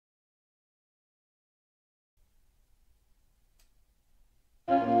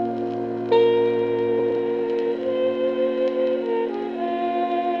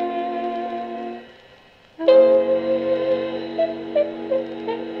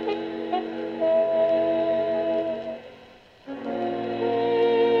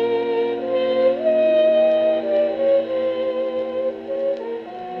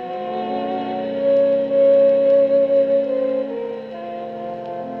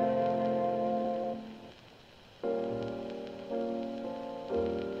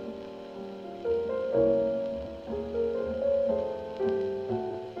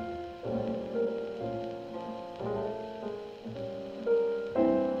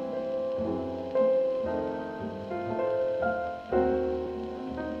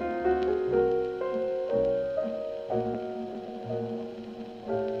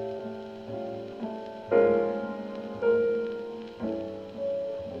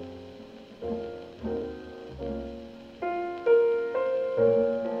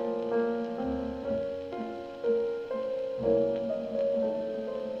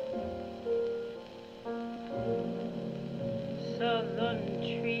Pagan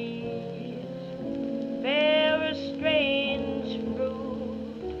trees bear a strange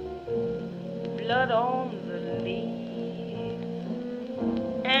fruit, blood on the leaves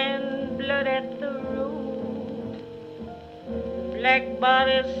and blood at the root, black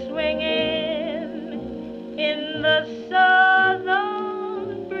bodies swinging in the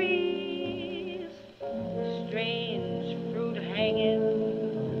southern breeze, strange fruit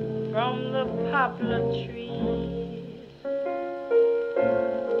hanging from the poplar trees.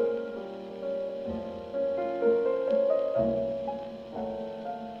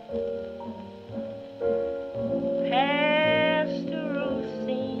 Pastoral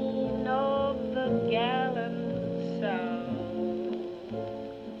scene of the gallant South,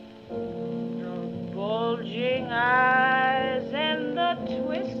 the bulging eyes and the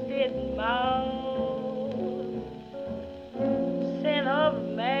twisted mouth, scent of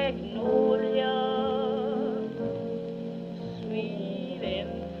magnolia, sweet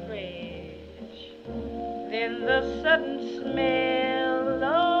and fresh, then the sudden smell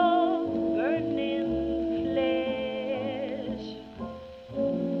of burning flesh.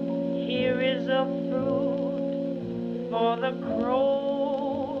 Here is a fruit for the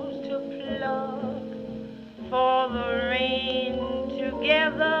crows to pluck, for the rain to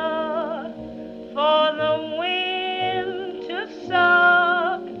gather, for the wind to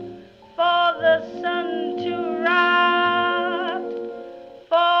suck, for the sun to rot,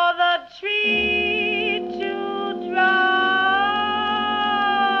 for the tree to drop.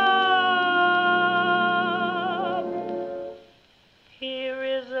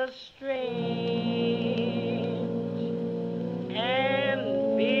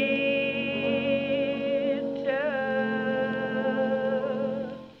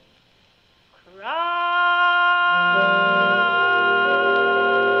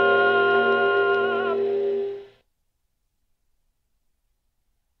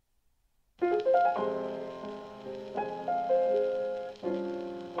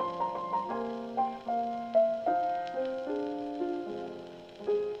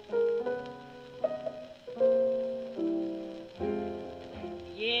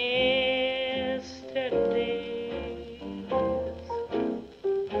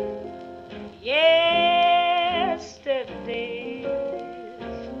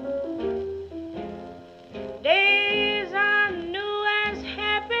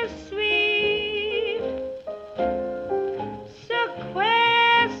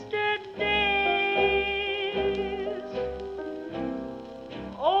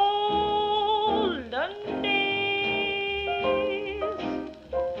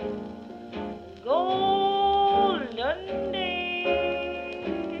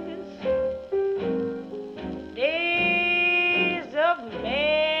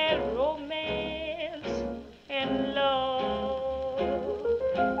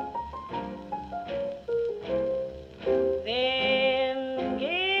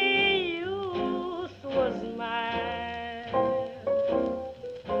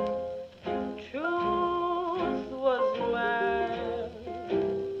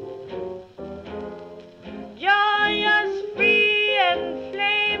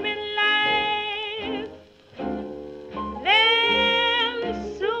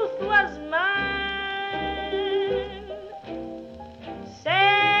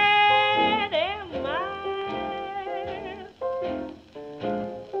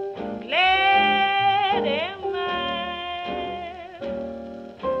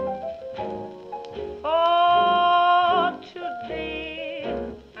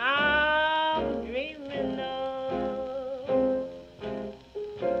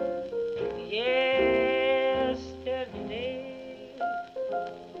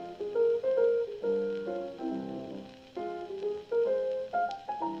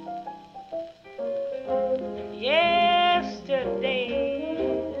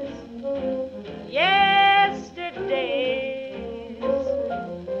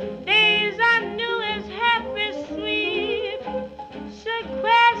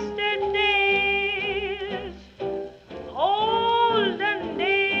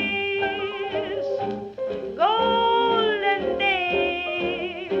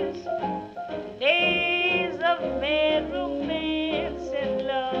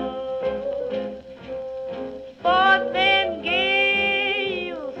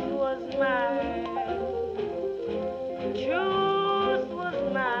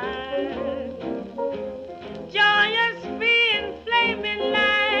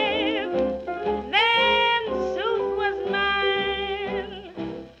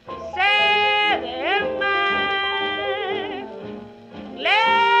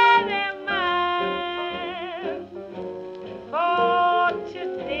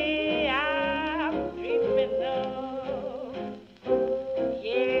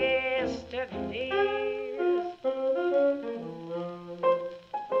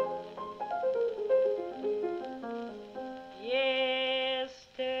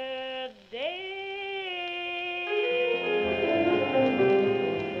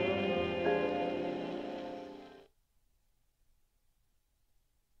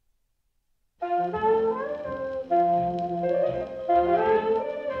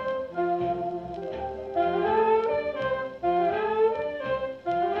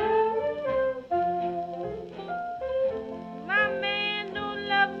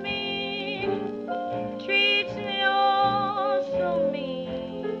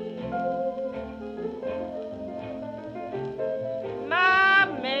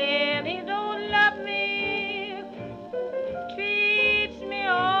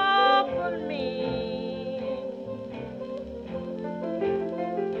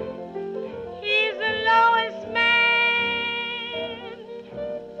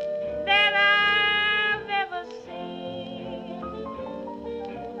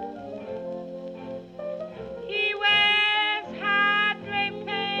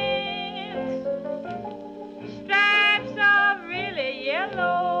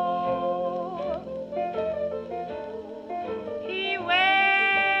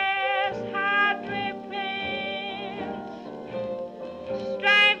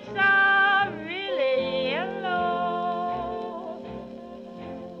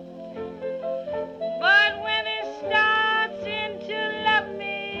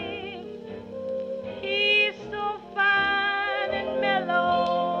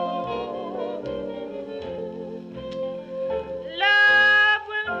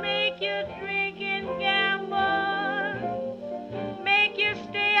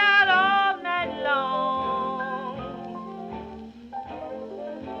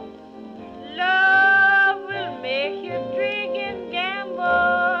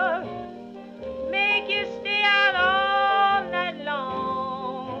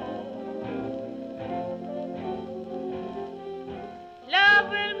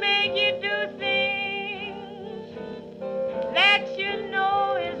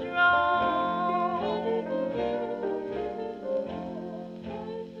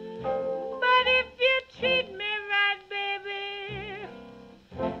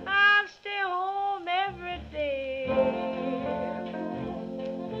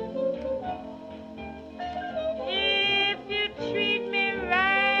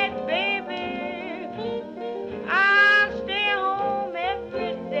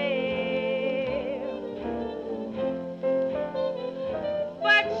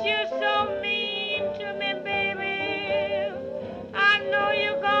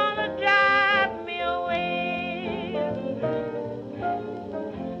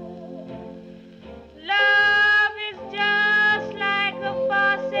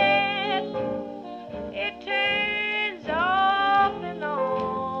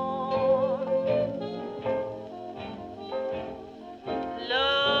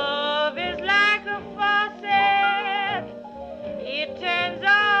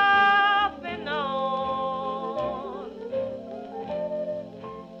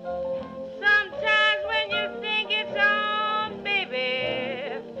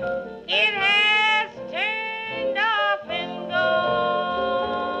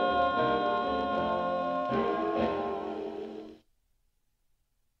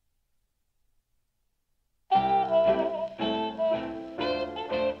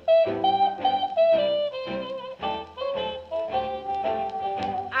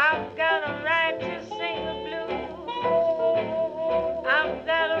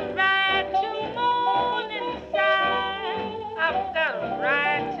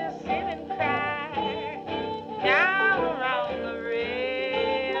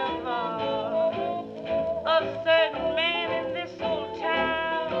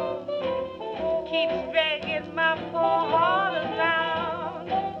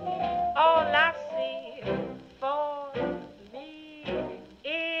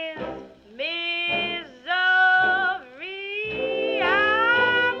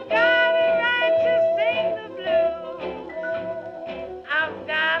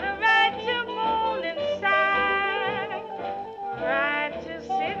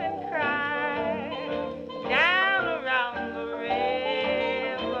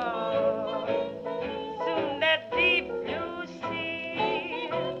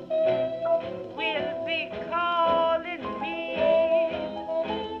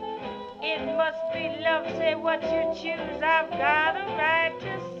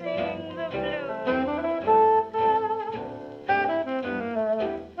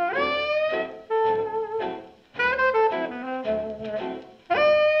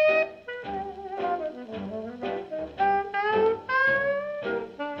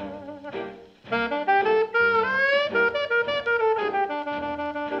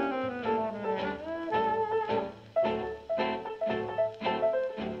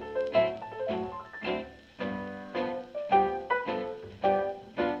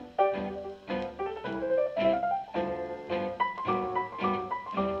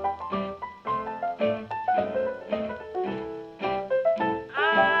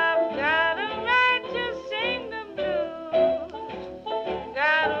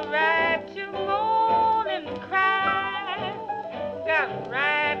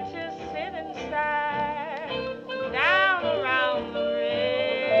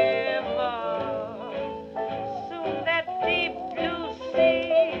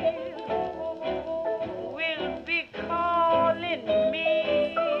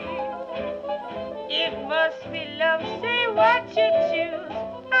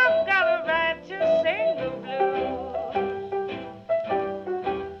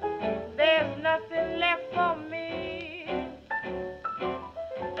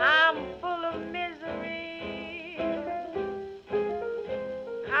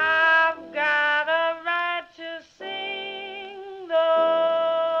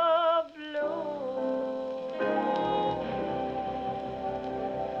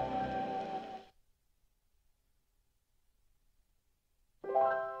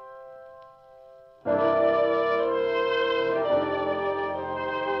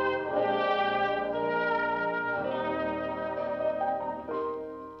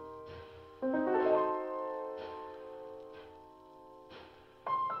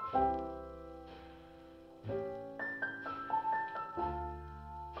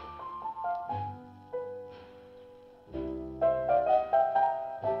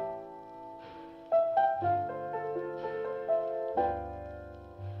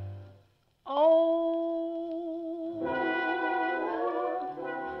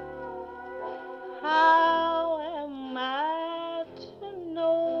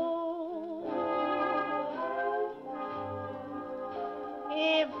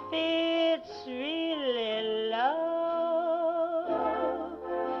 it's really love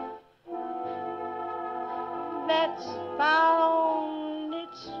that's found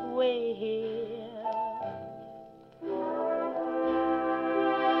its way here.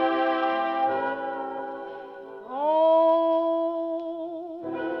 Oh,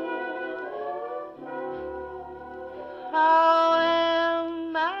 how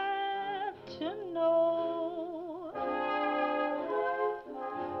am I to know?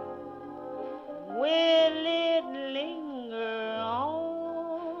 Will it linger on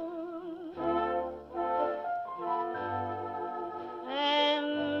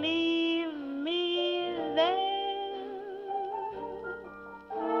and leave me there?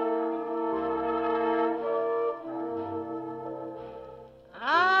 I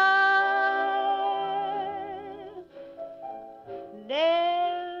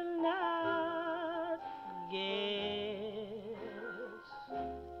dare not guess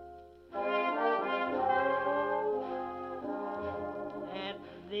at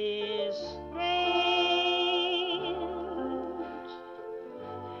this strange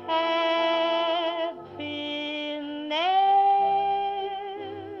happiness.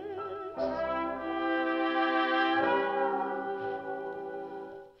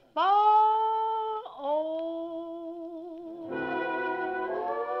 For oh,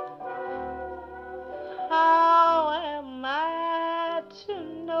 how am I to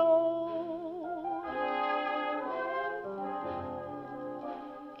know?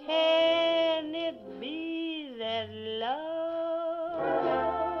 Can it be that love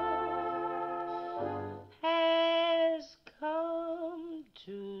has come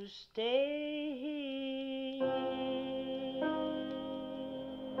to stay?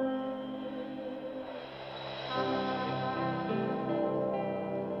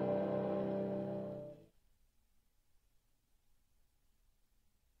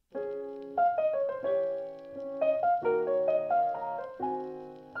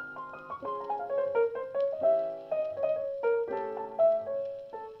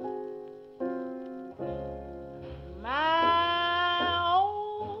 My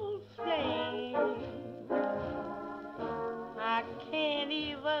old flame, I can't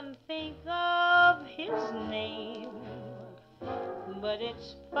even think of his name, but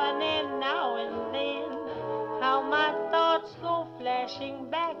it's funny now and then how my thoughts go flashing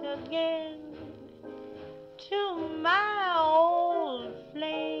back again to my old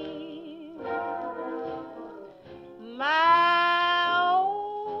flame. My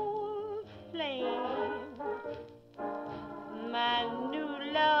old flame, my new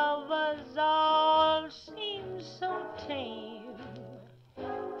lovers all seem so tame,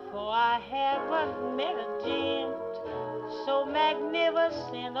 for I haven't met a gent so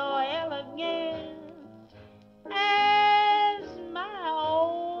magnificent or elegant as my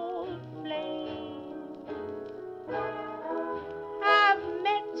old flame. I've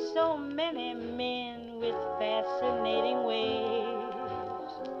met so many men with fascinating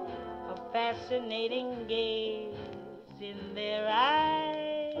ways, a fascinating gaze in their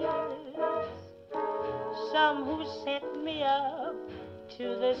eyes, some who set me up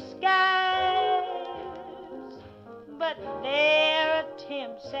to the skies, but their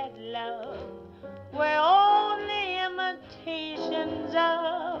attempts at love were only imitations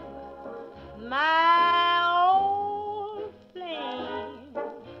of my old flame.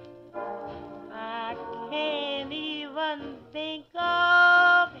 I can't even think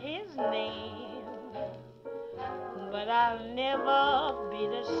of his name, but I'll never be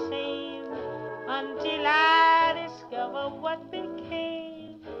the same until I discover what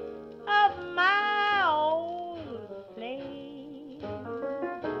became of my old flame.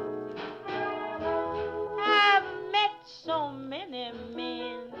 I've met so many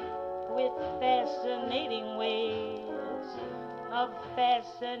men with fascinating ways, a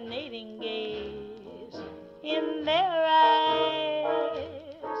fascinating gaze in their eyes,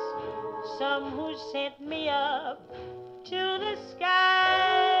 some who set me up to the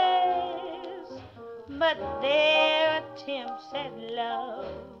skies, but their attempts at love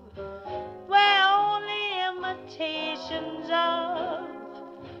were only imitations of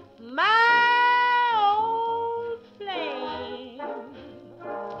my old flame.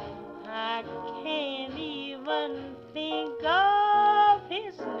 I can't even think of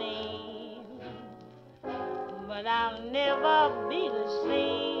his name, but I'll never be the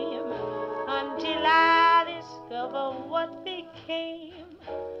same until I discover what became